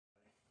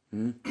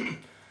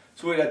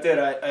So what I did,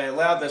 I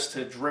allowed this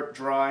to drip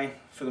dry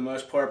for the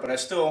most part, but I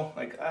still,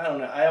 like, I don't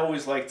know, I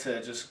always like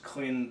to just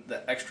clean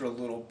the extra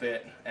little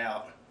bit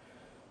out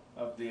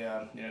of the,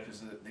 you know,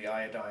 because of the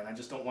iodine. I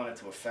just don't want it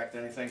to affect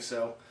anything,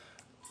 so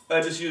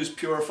I just use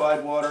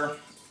purified water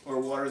or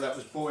water that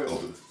was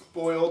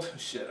boiled.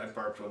 Shit, I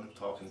burped when I'm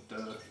talking.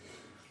 Duh.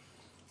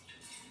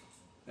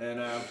 And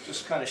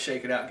just kind of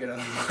shake it out, get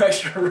a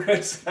extra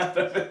rinse out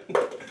of it.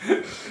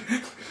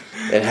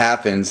 It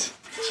happens,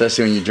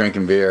 especially when you're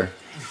drinking beer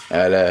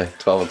at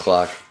 12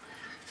 o'clock.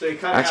 So you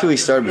kind of actually we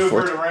started move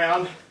before. it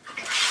around,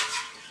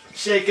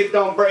 shake it,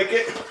 don't break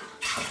it.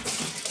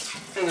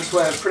 And this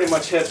way I pretty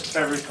much hit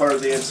every part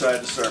of the inside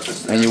of the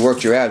surface there. And you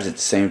worked your abs at the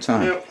same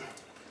time. Yep.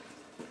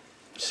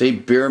 See,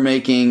 beer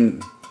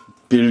making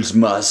builds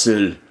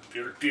muscle.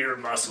 Beer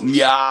muscle.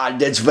 Yeah,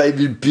 that's why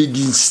we're big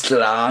and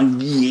strong.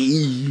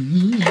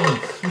 Yeah.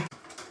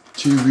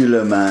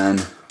 Tubular man.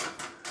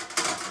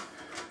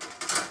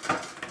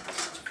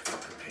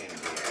 Pain in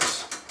the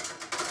ass.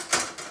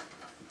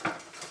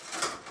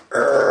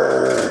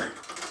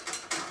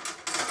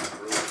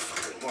 Really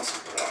fucking muscle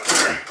put on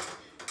there.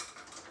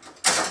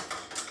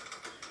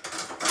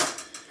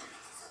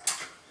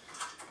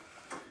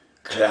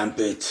 Clamp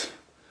it.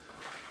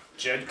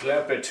 Jed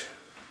Clampett.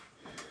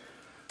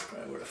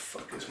 Right, where the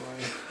fuck is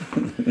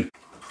mine?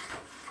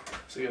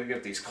 So you gotta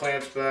get these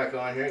clamps back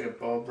on here.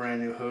 Got all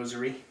brand new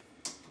hosiery.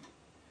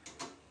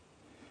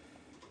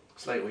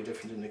 Slightly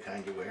different than the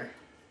kind you wear.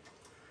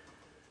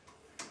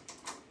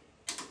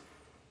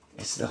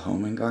 It's the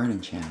Home and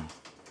Garden channel.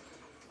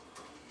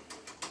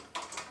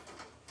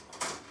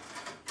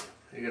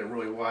 You gotta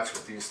really watch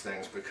with these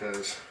things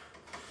because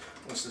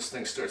once this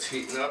thing starts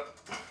heating up,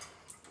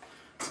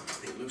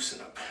 they loosen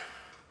up.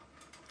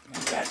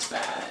 And that's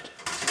bad.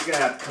 You're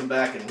gonna have to come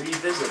back and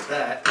revisit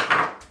that.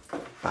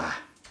 Bye.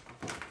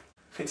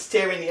 It's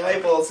tearing the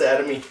eyeballs out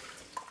of me.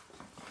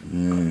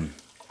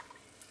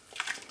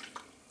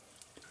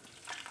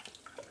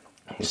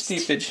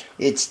 Steepage.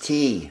 It's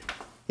tea.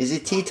 Is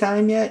it tea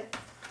time yet?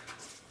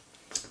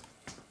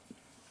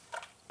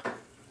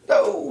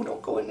 No,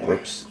 don't go in there.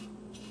 Whoops.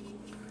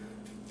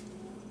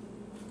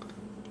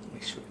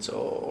 Make sure it's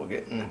all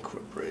getting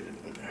incorporated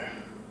in there.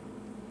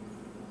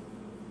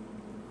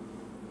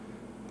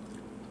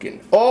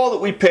 Getting all that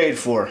we paid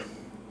for.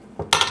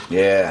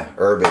 Yeah,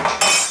 herbage.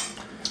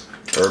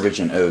 Herbage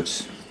and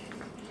oats.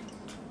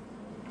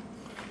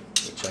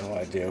 General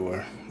idea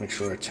where make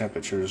sure our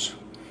temperature's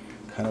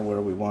kind of where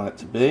we want it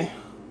to be.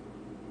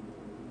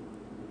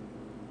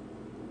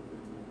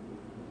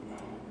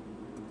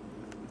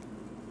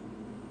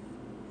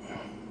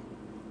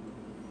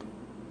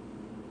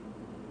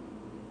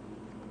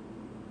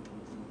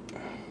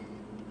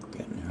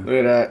 Look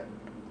at that,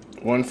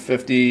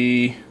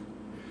 150,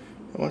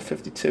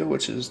 152,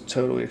 which is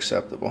totally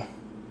acceptable.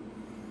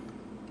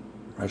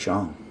 Right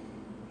on.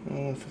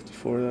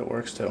 154, that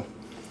works too.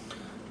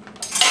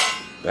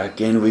 Back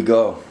in we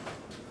go.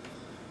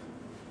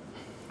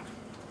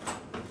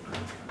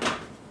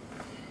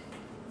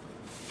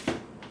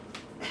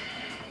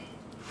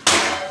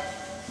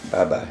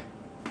 Bye-bye.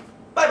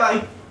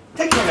 Bye-bye.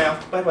 Take care now.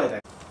 Bye-bye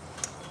then.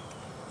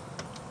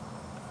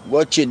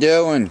 What you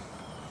doing?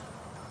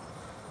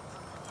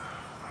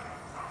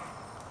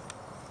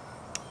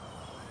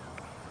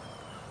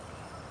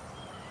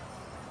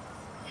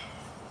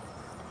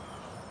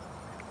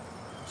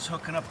 Just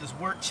hooking up this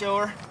wort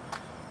chiller.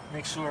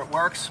 Make sure it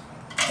works.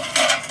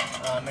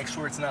 Make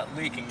sure it's not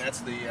leaking. That's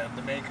the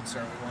main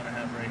concern we want to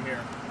have right here.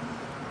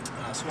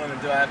 So what I'm going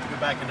to do, I have to go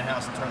back in the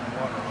house and turn the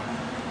water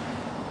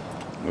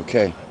on.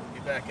 Okay. I'll be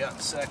back out in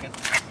a second.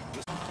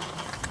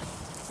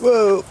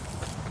 Whoa.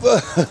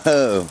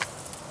 Whoa.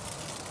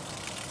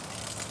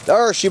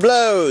 There she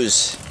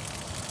blows.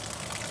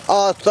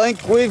 I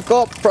think we've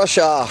got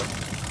pressure.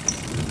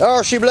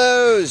 There she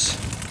blows.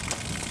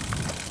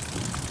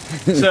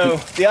 So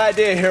the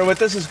idea here, what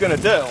this is going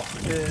to do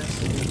is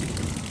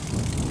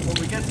when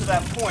we get to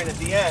that point at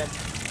the end,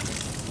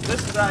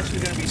 this is actually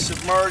going to be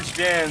submerged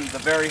in the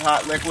very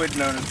hot liquid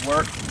known as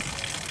wort.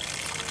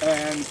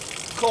 And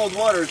cold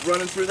water is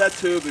running through that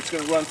tube. It's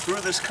going to run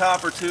through this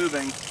copper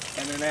tubing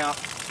and then out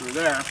through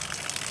there.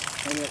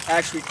 And it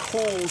actually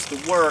cools the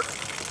wort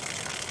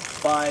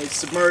by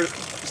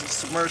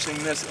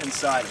submersing this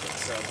inside of it.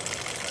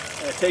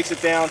 So it takes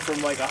it down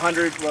from like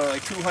 100, well,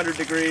 like 200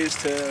 degrees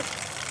to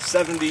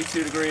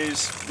 72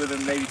 degrees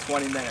within maybe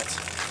 20 minutes.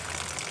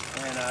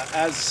 And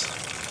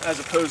as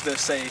opposed to,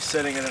 say,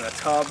 sitting in a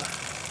tub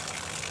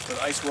with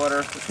ice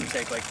water, which would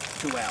take like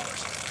 2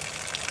 hours.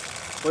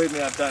 Believe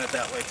me, I've done it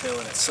that way too,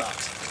 and it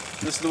sucks.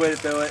 This is the way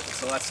to do it.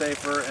 It's a lot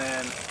safer,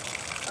 and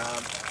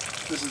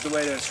this is the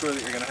way to ensure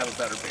that you're going to have a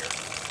better beer.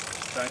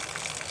 Okay?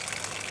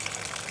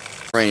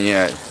 Rain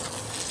yet?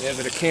 Yeah,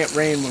 but it can't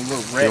rain when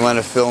we're ready. You want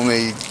to film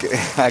me?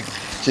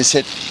 Just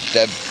hit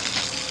that.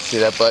 See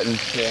that button?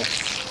 Yeah.